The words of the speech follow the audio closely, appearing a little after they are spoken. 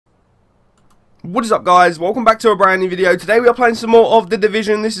What is up, guys? Welcome back to a brand new video. Today we are playing some more of The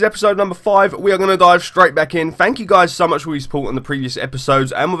Division. This is episode number 5. We are going to dive straight back in. Thank you guys so much for your support on the previous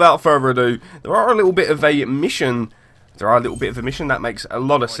episodes. And without further ado, there are a little bit of a mission. That makes a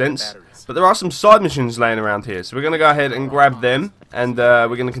lot of sense. But there are some side missions laying around here. So we're going to go ahead and grab them. And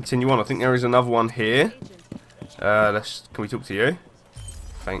we're going to continue on. I think there is another one here. Can we talk to you?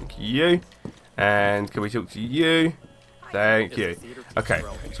 Thank you. And can we talk to you? Thank you. Okay,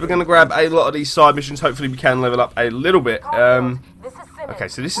 so we're going to grab a lot of these side missions. Hopefully we can level up a little bit. Okay,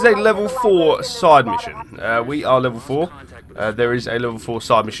 so this is a level 4 side mission. We are level 4. There is a level 4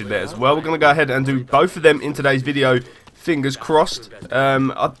 side mission there as well. We're going to go ahead and do both of them in today's video. Fingers crossed.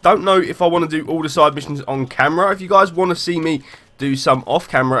 I don't know if I want to do all the side missions on camera. If you guys want to see me do some off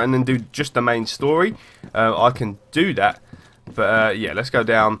camera and then do just the main story, I can do that. But yeah, let's go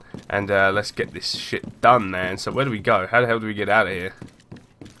down and let's get this shit done, man. So where do we go? How the hell do we get out of here?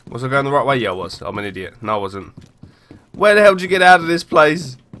 Was I going the right way? Yeah, I was. I'm an idiot. No, I wasn't. Where the hell did you get out of this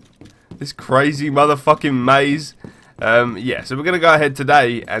place? This crazy motherfucking maze. Yeah, so we're going to go ahead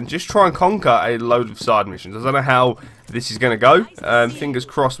today and just try and conquer a load of side missions. I don't know how this is going to go. Fingers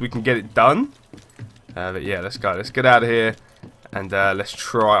crossed we can get it done. But yeah, let's go. Let's get out of here and let's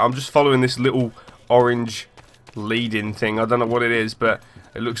try. I'm just following this little orange leading thing. I don't know what it is, but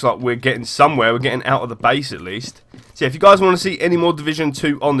it looks like we're getting somewhere. We're getting out of the base at least. So yeah, if you guys want to see any more Division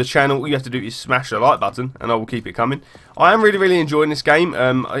 2 on the channel, all you have to do is smash the like button and I will keep it coming. I am really enjoying this game.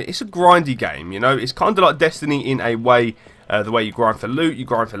 It's a grindy game, you know. It's kind of like Destiny in a way. The way you grind for loot, you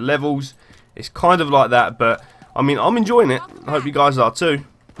grind for levels. It's kind of like that, but I mean, I'm enjoying it. I hope you guys are too.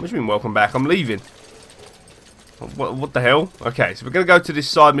 What do you mean welcome back? I'm leaving. What the hell? Okay, so we're going to go to this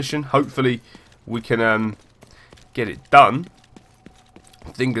side mission. Hopefully we can get it done.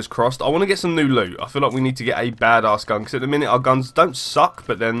 Fingers crossed. I want to get some new loot. I feel like we need to get a badass gun, because at the minute our guns don't suck,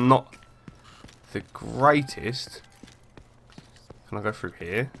 but they're not the greatest. Can I go through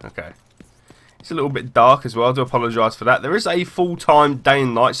here? Okay. It's a little bit dark as well. I do apologise for that. There is a full-time day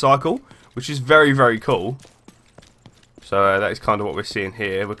and night cycle, which is very cool. So that is kind of what we're seeing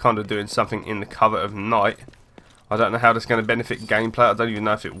here. We're kind of doing something in the cover of night. I don't know how that's going to benefit gameplay. I don't even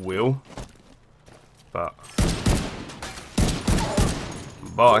know if it will. But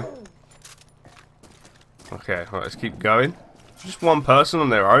bye. Okay, right, let's keep going. Just one person on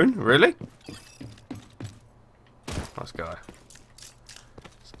their own? Really? Let's go.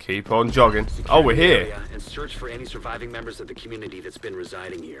 Let's keep on jogging. Oh, we're here. And search for any surviving members of the community that's been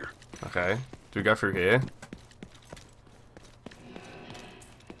residing here. Okay. Do we go through here?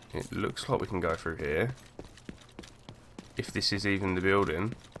 It looks like we can go through here. If this is even the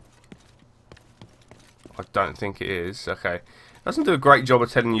building. I don't think it is. Okay. Doesn't do a great job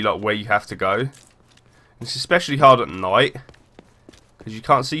of telling you like where you have to go. It's especially hard at night because you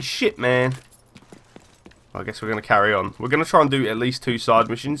can't see shit, man. I guess we're going to carry on. We're going to try and do at least 2 side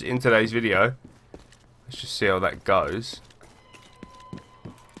missions in today's video. Let's just see how that goes.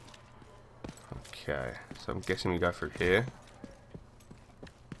 Okay, so I'm guessing we go through here.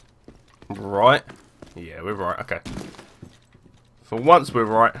 Right. Yeah, we're right. Okay. For once we're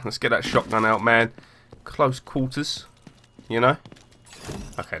right. Let's get that shotgun out, man. Close quarters. You know?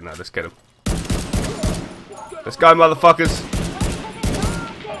 Okay, no, let's get him. Let's go, motherfuckers.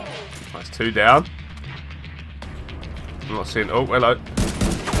 That's 2 down. I'm not seeing... Oh, hello.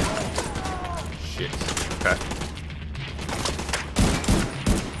 Shit. Okay.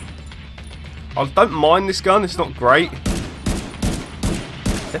 I don't mind this gun. It's not great.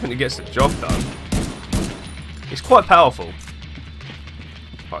 Definitely gets the job done. It's quite powerful.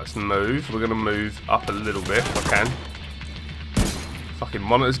 Right, let's move. We're going to move up a little bit if I can. Fucking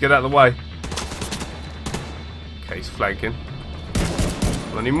monitors, get out of the way. Okay, he's flanking.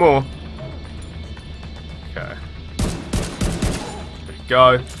 Not any more. Okay. There we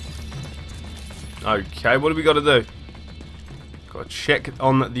go. Okay, what do we got to do? Got to check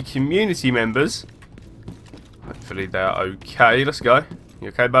on the community members. Hopefully they're okay. Let's go. You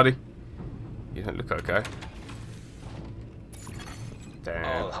okay, buddy? You don't look okay.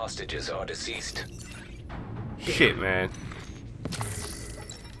 Damn. All hostages are deceased. Shit, man.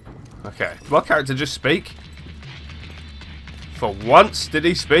 Okay, did my character just speak? For once, did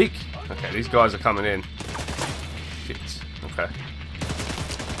he speak? Okay, these guys are coming in. Shit. Okay.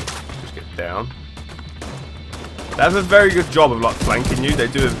 Just get down. They have a very good job of like flanking you. They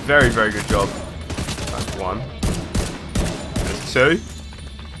do a very good job. That's 1. There's 2.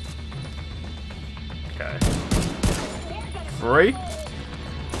 Okay. 3.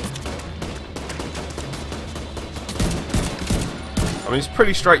 I mean, it's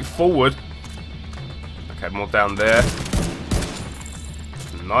pretty straightforward. Okay, more down there.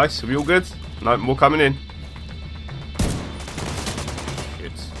 Nice. Are we all good? No, more coming in.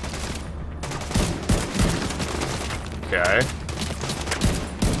 Shit. Okay.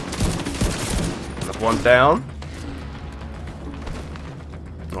 Another one down.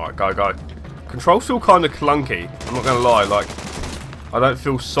 Alright, go, go. Controls feel kind of clunky. I'm not going to lie, like, I don't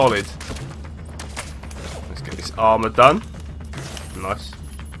feel solid. Let's get this armor done. Nice.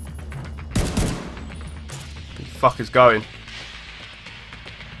 Where the fuck is going?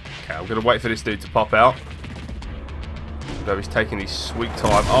 Okay, I'm going to wait for this dude to pop out. Although he's taking his sweet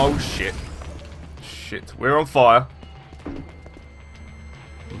time. Oh, shit. Shit, we're on fire.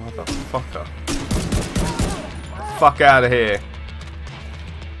 Motherfucker. Fuck out of here.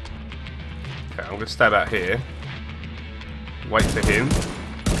 Okay, I'm going to stab out here. Wait for him.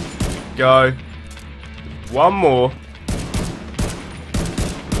 Go. One more.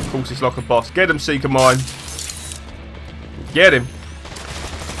 Of course, it's like a boss. Get him, Seeker Mine. Get him.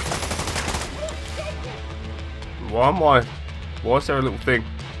 Why am I... Why is there a little thing?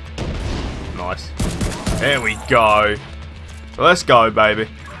 Nice. There we go. Let's go, baby.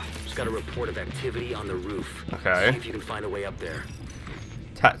 Just got a report of activity on the roof. Okay. See if you can find a way up there.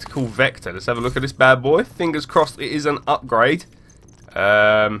 Tactical Vector. Let's have a look at this bad boy. Fingers crossed it is an upgrade.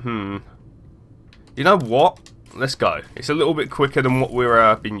 You know what? Let's go. It's a little bit quicker than what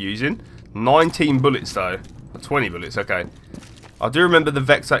we've been using. 19 bullets though. 20 bullets, okay. I do remember the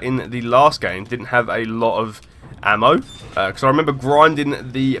Vector in the last game didn't have a lot of ammo. Because I remember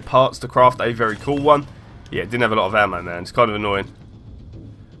grinding the parts to craft a very cool one. Yeah, it didn't have a lot of ammo, man. It's kind of annoying.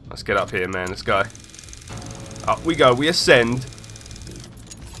 Let's get up here, man. Let's go. Up we go. We ascend.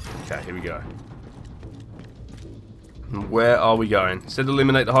 Okay, here we go. And where are we going? It said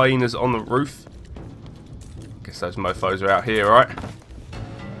eliminate the hyenas on the roof. Guess those mofos are out here, right?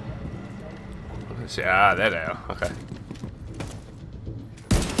 Let's see. Ah, there they are. Okay.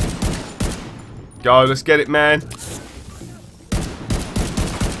 Go, let's get it, man.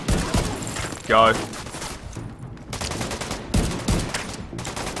 Go.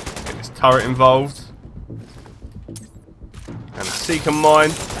 Get this turret involved. And a Seeker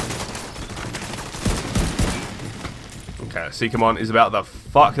Mine. Okay, the Seeker Mine is about to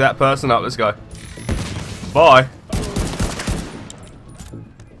fuck that person up. Let's go. Bye.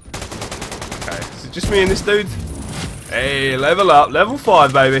 Okay, is it just me and this dude? Hey, level up. Level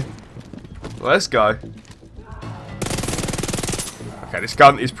 5, baby. Let's go. Okay, this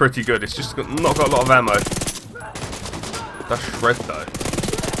gun is pretty good. It's just not got a lot of ammo. That's shred though.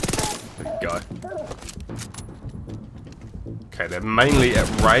 There we go. Okay, they're mainly at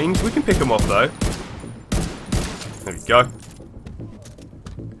range. We can pick them off though. There we go.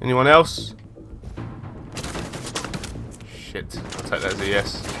 Anyone else? Shit. I'll take that as a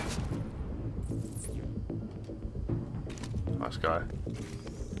yes. Nice guy.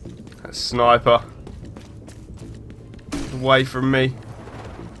 That sniper. Away from me.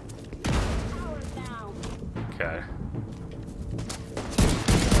 Okay.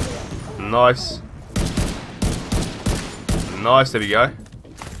 Nice. Nice, there we go.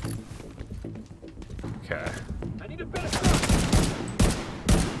 Okay. There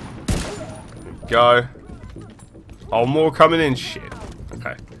we go. Oh, more coming in. Shit.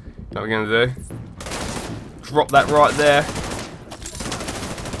 Okay. What are we gonna do? Drop that right there.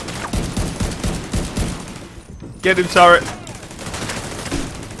 Get him, turret.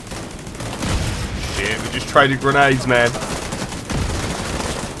 Shit, we just traded grenades, man.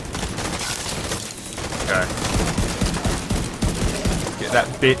 Okay. Get that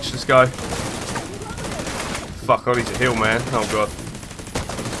bitch, let's go. Fuck, I need to heal, man. Oh, God.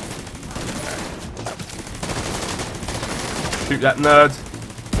 Okay. Shoot that nerd.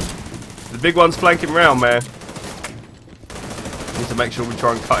 The big one's flanking round, man. Need to make sure we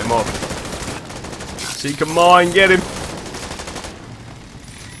try and cut him off. Seeker Mine, get him.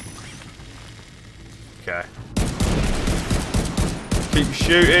 Okay. Keep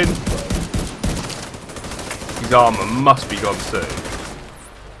shooting. His armor must be gone soon.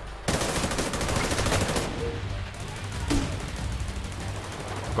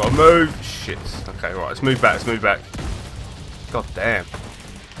 Gotta move. Shit. Okay, right, let's move back, let's move back. God damn.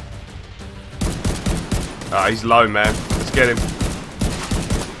 Ah, he's low, man. Let's get him.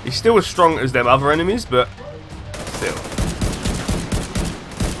 He's still as strong as them other enemies, but still.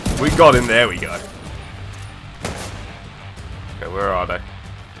 We got him, there we go. Okay, where are they?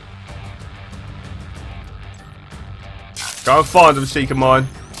 Go and find them, Seeker Mine.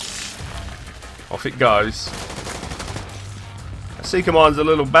 Off it goes. Seeker Mine's a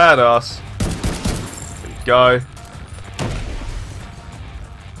little badass. There we go.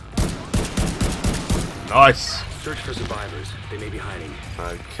 Nice. Search for survivors. They may be hiding.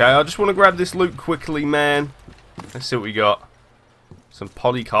 Okay, I just want to grab this loot quickly, man. Let's see what we got. Some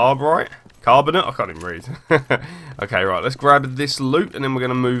polycarbonate? Carbonate? I can't even read. Okay, right, let's grab this loot and then we're going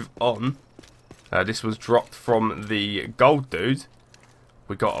to move on. This was dropped from the gold dude.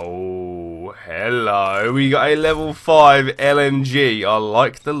 We got, oh, hello. We got a level 5 LMG. I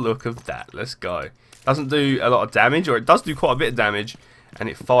like the look of that. Let's go. Doesn't do a lot of damage, or it does do quite a bit of damage, and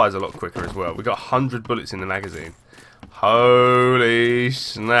it fires a lot quicker as well. We got 100 bullets in the magazine. Holy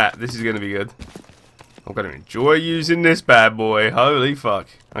snap. This is going to be good. I'm going to enjoy using this bad boy. Holy fuck.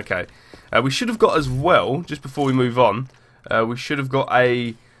 Okay. We should have got as well, just before we move on, we should have got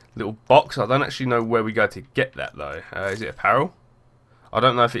a little box. I don't actually know where we go to get that, though. Is it apparel? I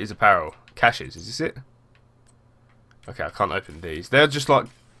don't know if it is apparel. Caches, is this it? Okay, I can't open these. They're just like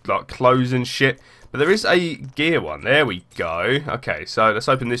clothes and shit. But there is a gear one. There we go. Okay, so let's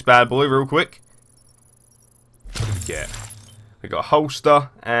open this bad boy real quick. What did we get? We got a holster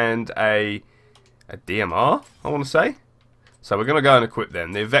and a DMR, I want to say. So we're going to go and equip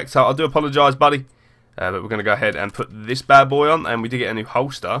them. The Vector, I do apologise, buddy. But we're going to go ahead and put this bad boy on. And we did get a new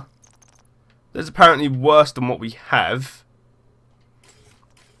holster. There's apparently worse than what we have.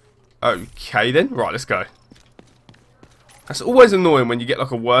 Okay then. Right, let's go. That's always annoying when you get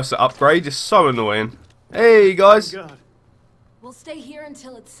like a worse upgrade. It's so annoying. Hey, guys. Oh, God. We'll stay here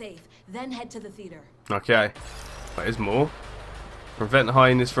until it's safe, then head to the theater. Okay. There's more. Prevent the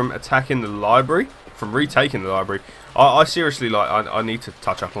hyenas from attacking the library. From retaking the library. I seriously, like, I need to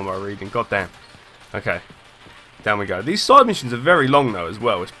touch up on my reading. God damn. Okay. Down we go. These side missions are very long, though, as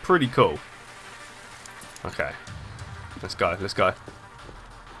well. It's pretty cool. Okay. Let's go. Let's go.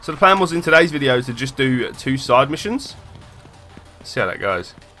 So the plan was in today's video to just do 2 side missions. Let's see how that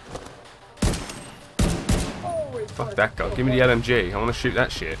goes. Fuck that guy. Give me the LMG. I want to shoot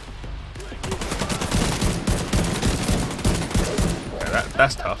that shit. Okay,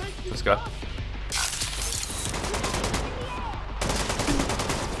 that's tough. Let's go.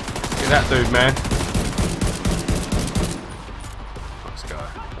 Get that dude, man. Let's go.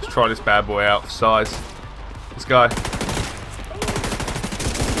 Let's try this bad boy out for size. Let's go.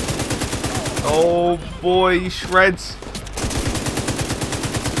 Oh boy, he shreds.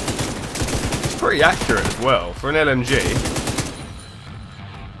 It's pretty accurate as well for an LMG.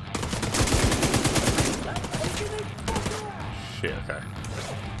 Shit, okay.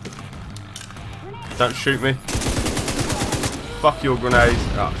 Don't shoot me. Fuck your grenades.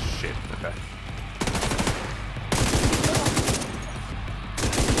 Oh shit, okay.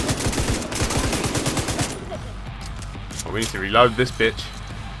 Oh, we need to reload this bitch.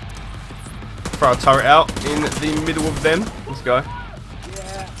 Throw a turret out in the middle of them. Let's go.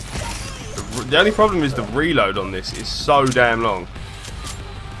 The only problem is the reload on this is so damn long.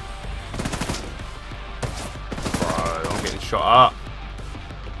 Bro, I'm getting shot up.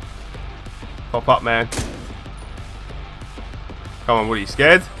 Pop up, man. Come on, what are you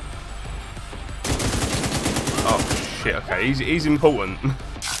scared? Oh shit, okay, he's important.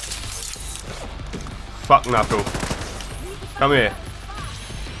 Fuck Knuckle. Come here.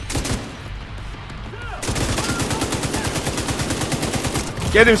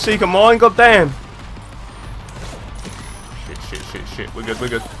 Get him, Seeker Mine, goddamn! Shit. We're good.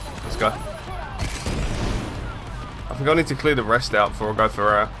 Let's go. I think I need to clear the rest out before I go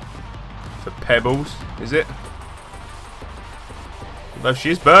for pebbles, is it? Although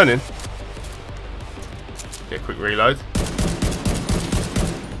she is burning. Get a quick reload.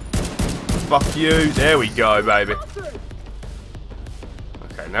 Fuck you. There we go, baby.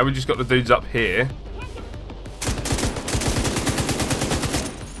 Okay, now we just got the dudes up here.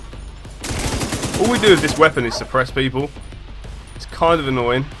 All we do with this weapon is suppress people. It's kind of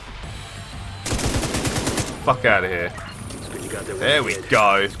annoying. Fuck out of here. There we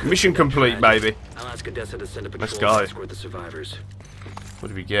go. Mission complete, baby. Let's go. What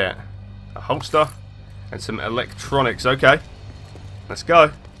do we get? A holster and some electronics. Okay. Let's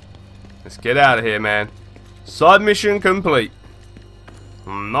go. Let's get out of here, man. Side mission complete.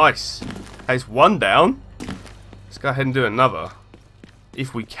 Nice. Hey, it's 1 down. Let's go ahead and do another.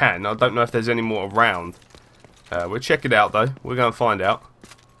 If we can. I don't know if there's any more around. We'll check it out though. We're going to find out.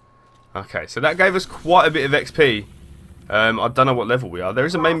 Okay, so that gave us quite a bit of XP. I don't know what level we are. There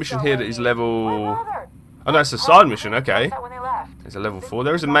is a main mission here that is level... Oh no, it's a side mission, okay. It's a level 4.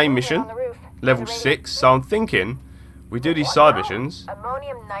 There is a main mission, level 6. So I'm thinking we do these side missions.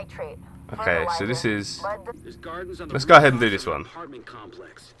 Okay, so this is... Let's go ahead and do this one.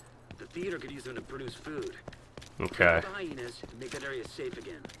 Okay.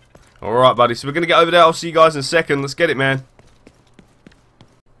 Alright, buddy. So we're going to get over there. I'll see you guys in a second. Let's get it, man.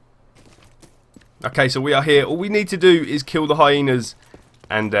 Okay, so we are here. All we need to do is kill the hyenas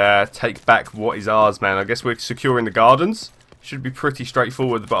and take back what is ours, man. I guess we're securing the gardens. Should be pretty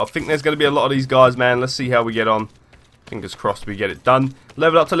straightforward, but I think there's going to be a lot of these guys, man. Let's see how we get on. Fingers crossed we get it done.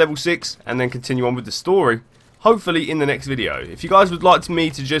 Level up to level 6 and then continue on with the story. Hopefully in the next video. If you guys would like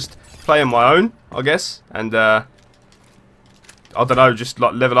me to just play on my own, I guess, and I don't know, just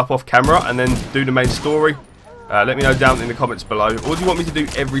like level up off camera and then do the main story, let me know down in the comments below. Or do you want me to do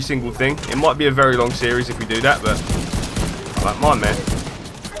every single thing? It might be a very long series if we do that, but I don't mind, man.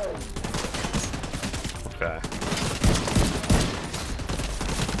 Okay.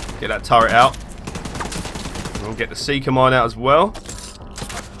 Get that turret out. And we'll get the Seeker mine out as well.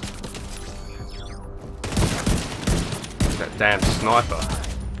 That damn sniper.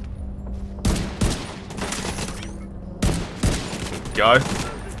 Go.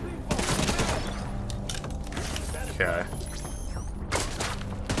 Okay.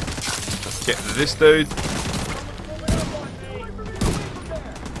 Let's get to this dude.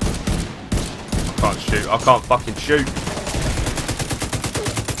 I can't shoot. I can't fucking shoot.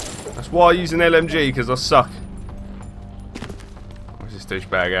 That's why I use an LMG, because I suck. Where's this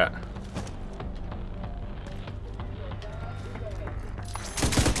douchebag at?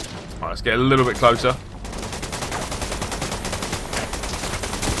 Alright, let's get a little bit closer.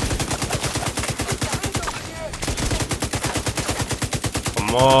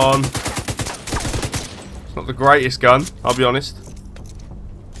 Come on. It's not the greatest gun, I'll be honest.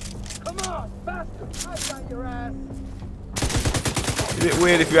 Come on, faster! I got your ass. Is it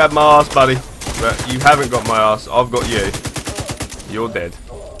weird if you had my ass, buddy? But you haven't got my ass, I've got you. You're dead.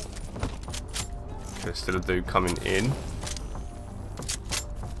 There's still a dude coming in.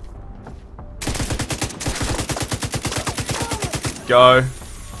 Go.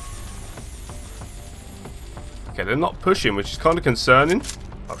 Okay, they're not pushing, which is kind of concerning.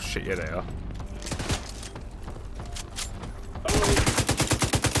 Oh shit, yeah they are.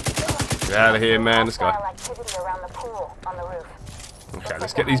 Get out of here, man. Let's go. Okay,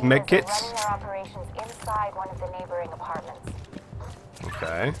 let's get these med kits.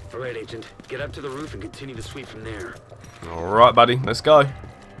 Okay. Alright, Agent. Get up to the roof and continue to sweep from there. Alright, buddy. Let's go.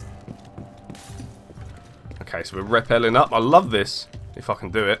 Okay, so we're rappelling up. I love this. If I can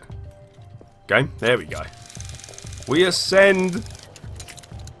do it. Okay, there we go. We ascend.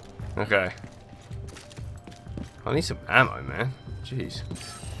 Okay. I need some ammo, man. Jeez.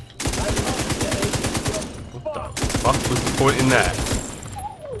 What the fuck was the point in that?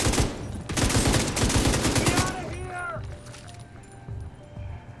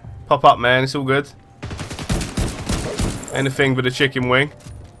 Pop up, man. It's all good. Anything but a chicken wing.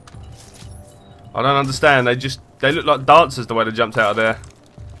 I don't understand. They look like dancers the way they jumped out of there.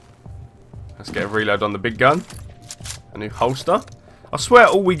 Let's get a reload on the big gun. A new holster. I swear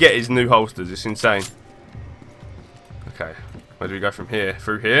all we get is new holsters. It's insane. Okay. Where do we go from here?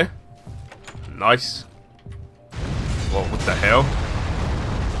 Through here? Nice. Whoa, what the hell?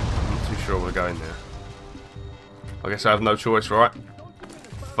 I'm not too sure we're going there. I guess I have no choice, right?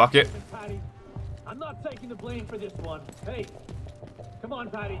 Fuck it. I'm not taking the blame for this one. Hey, come on,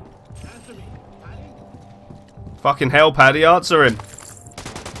 Patty. Answer me. Patty? Fucking hell, Paddy, answer him.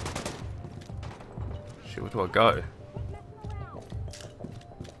 Shit, where do I go?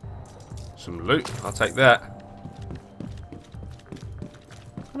 Some loot. I'll take that.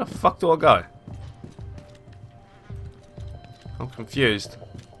 Where the fuck do I go? I'm confused.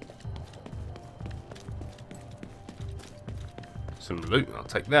 Some loot. I'll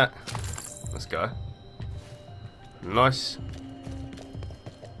take that. Let's go. Nice.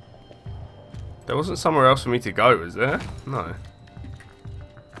 There wasn't somewhere else for me to go, was there? No.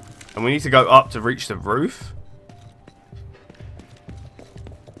 And we need to go up to reach the roof?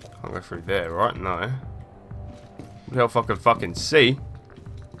 Can't go through there, right? No. What the hell if I could fucking see?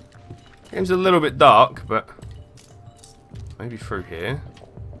 Game's a little bit dark, but maybe through here.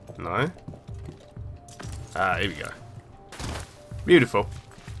 No. Ah, here we go. Beautiful.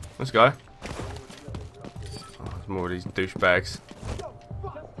 Let's go. Oh, there's more of these douchebags.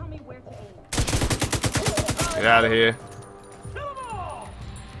 Get out of here.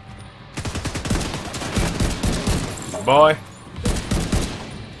 Bye.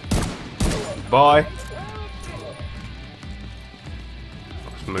 Bye.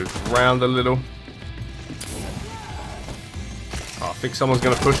 Let's move around a little. Oh, I think someone's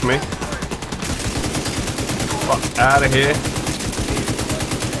going to push me. Fuck out of here.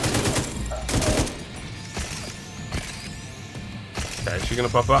 Okay, is she going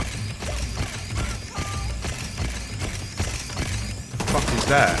to pop up? What the fuck is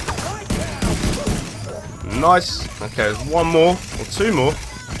that? Nice. Okay, there's one more. Or two more.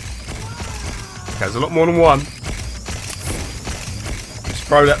 Okay, there's a lot more than one. There's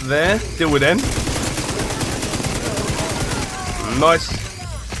throw that there. Deal with them. Nice.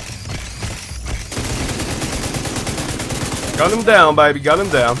 Gun him down, baby. Gun him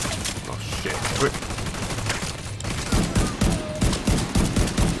down. Oh, shit. Quick.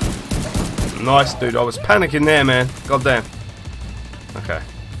 Nice, dude. I was panicking there, man. God damn. Okay.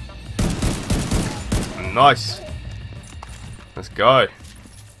 Nice. Let's go.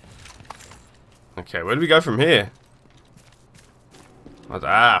 Okay, where do we go from here?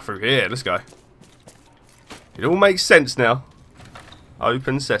 Through here. Let's go. It all makes sense now.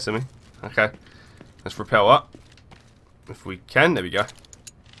 Open sesame. Okay. Let's rappel up. If we can. There we go.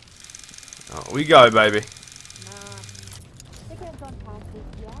 Oh, we go, baby.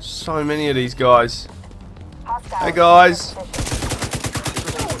 So many of these guys. Hey, guys.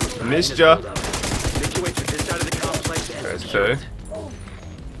 Missed ya. There's two.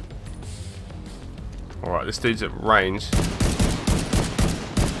 Alright, this dude's at range.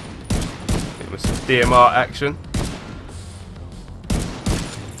 It was some DMR action.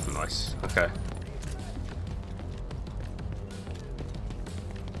 Nice. Okay.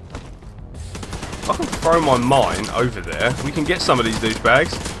 If I can throw my mine over there, we can get some of these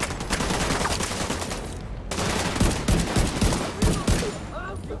douchebags.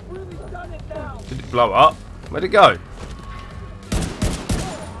 Did it blow up? Where'd it go?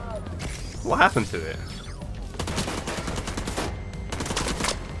 What happened to it?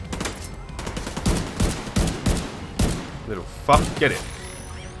 Little fuck, get it.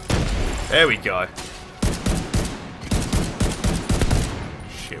 There we go.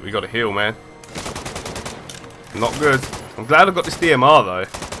 Shit, we gotta heal, man. Not good. I'm glad I got this DMR though.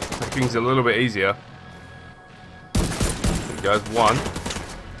 Make things a little bit easier. There goes one.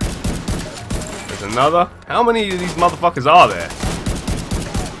 There's another. How many of these motherfuckers are there?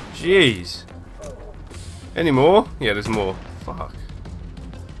 Jeez. Any more? Yeah, there's more. Fuck.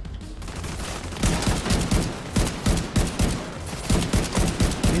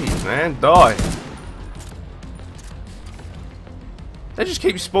 Jeez, man, die. They just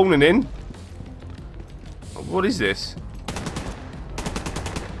keep spawning in. What is this?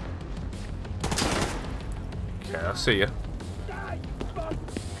 Okay, I'll see ya.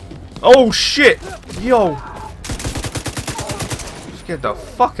 Oh shit! Yo! Scared the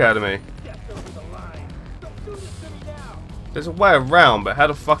fuck out of me. There's a way around, but how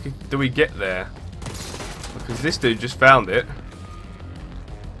the fuck do we get there? Because this dude just found it.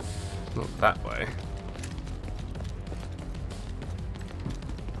 Not that way.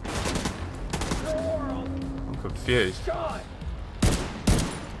 I'm confused.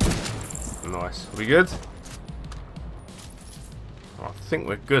 Nice. Are we good? Oh, I think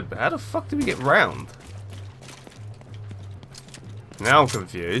we're good, but how the fuck do we get round? Now I'm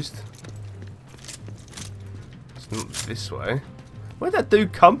confused. It's not this way. Where'd that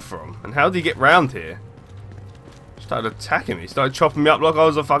dude come from? And how did he get round here? He started attacking me. He started chopping me up like I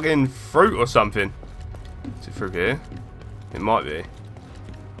was a fucking fruit or something. Is it through here? It might be.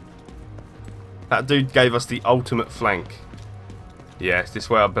 That dude gave us the ultimate flank. Yes, this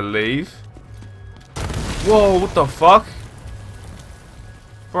way I believe. Whoa, what the fuck?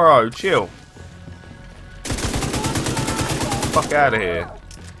 Bro, chill. Fuck out of here.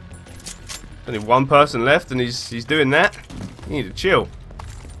 Only one person left and he's doing that. You need to chill.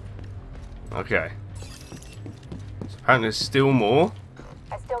 Okay. So apparently there's still more.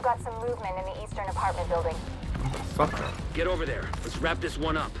 I still got some movement in the eastern apartment building. What the fuck? Get over there. Let's wrap this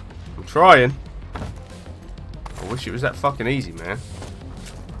one up. I'm trying. I wish it was that fucking easy, man.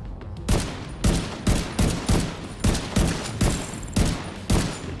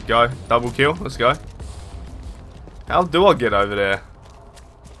 Go. Double kill. Let's go. How do I get over there?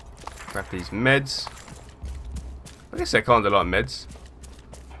 Grab these meds. I guess they're kind of like meds.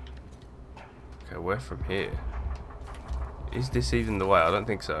 Okay, where from here? Is this even the way? I don't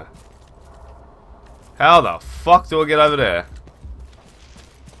think so. How the fuck do I get over there?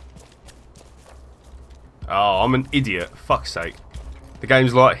 Oh, I'm an idiot. Fuck's sake. The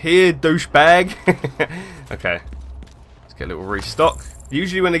game's like, here, douchebag. Okay. Let's get a little restock.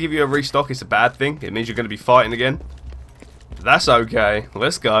 Usually when they give you a restock, it's a bad thing. It means you're going to be fighting again. That's okay.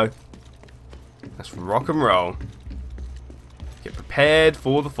 Let's go. Let's rock and roll. Get prepared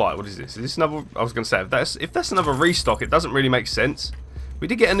for the fight. What is this? Is this another... I was going to say, if that's another restock, it doesn't really make sense. We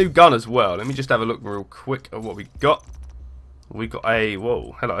did get a new gun as well. Let me just have a look real quick at what we got. We got a...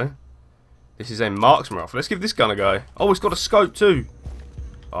 Whoa, hello. This is a marksman rifle. Let's give this gun a go. Oh, it's got a scope too.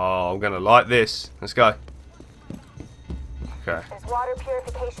 Oh, I'm going to like this. Let's go. Okay. There's water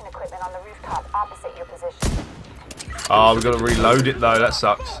purification equipment on the rooftop opposite your position. Oh, we've got to reload it though. That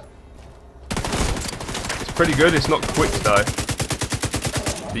sucks. It's pretty good. It's not quick though.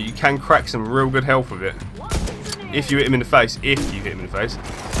 But you can crack some real good health with it. If you hit him in the face. If you hit him in the face.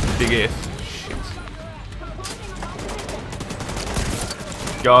 Big if. Shit.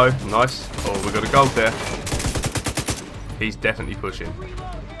 Go. Nice. Oh, we got a gold there. He's definitely pushing.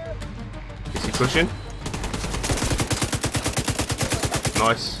 Is he pushing?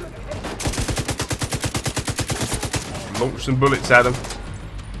 Nice. Launch some bullets at him.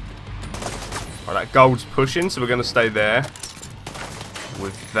 Right, that gold's pushing, so we're going to stay there.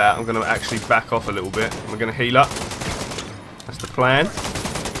 With that, I'm going to actually back off a little bit. We're going to heal up. That's the plan.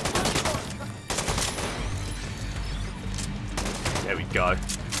 There we go.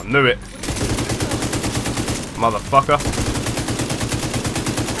 I knew it. Motherfucker.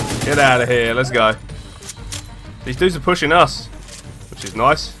 Get out of here. Let's go. These dudes are pushing us, which is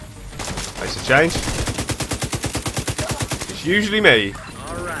nice. Makes a change. It's usually me.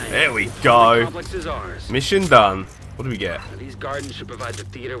 There we go. Mission done. What do we get? These gardens should provide the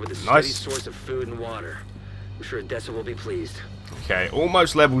theater with a steady source of food and water. I'm sure Odessa will be pleased. Okay,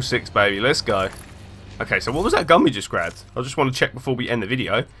 almost level 6, baby. Let's go. Okay, so what was that gun we just grabbed? I just want to check before we end the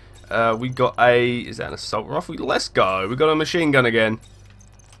video. We got a... Is that an assault rifle? Let's go. We got a machine gun again.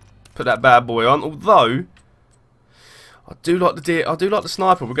 Put that bad boy on. Although, I do like the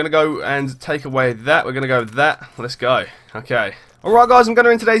sniper. We're going to go and take away that. We're going to go with that. Let's go. Okay. Alright guys, I'm going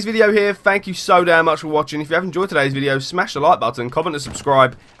to end today's video here. Thank you so damn much for watching. If you have enjoyed today's video, smash the like button, comment and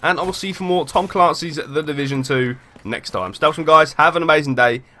subscribe. And I will see you for more Tom Clancy's The Division 2 next time. Stay awesome guys, have an amazing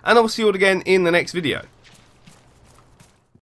day. And I will see you all again in the next video.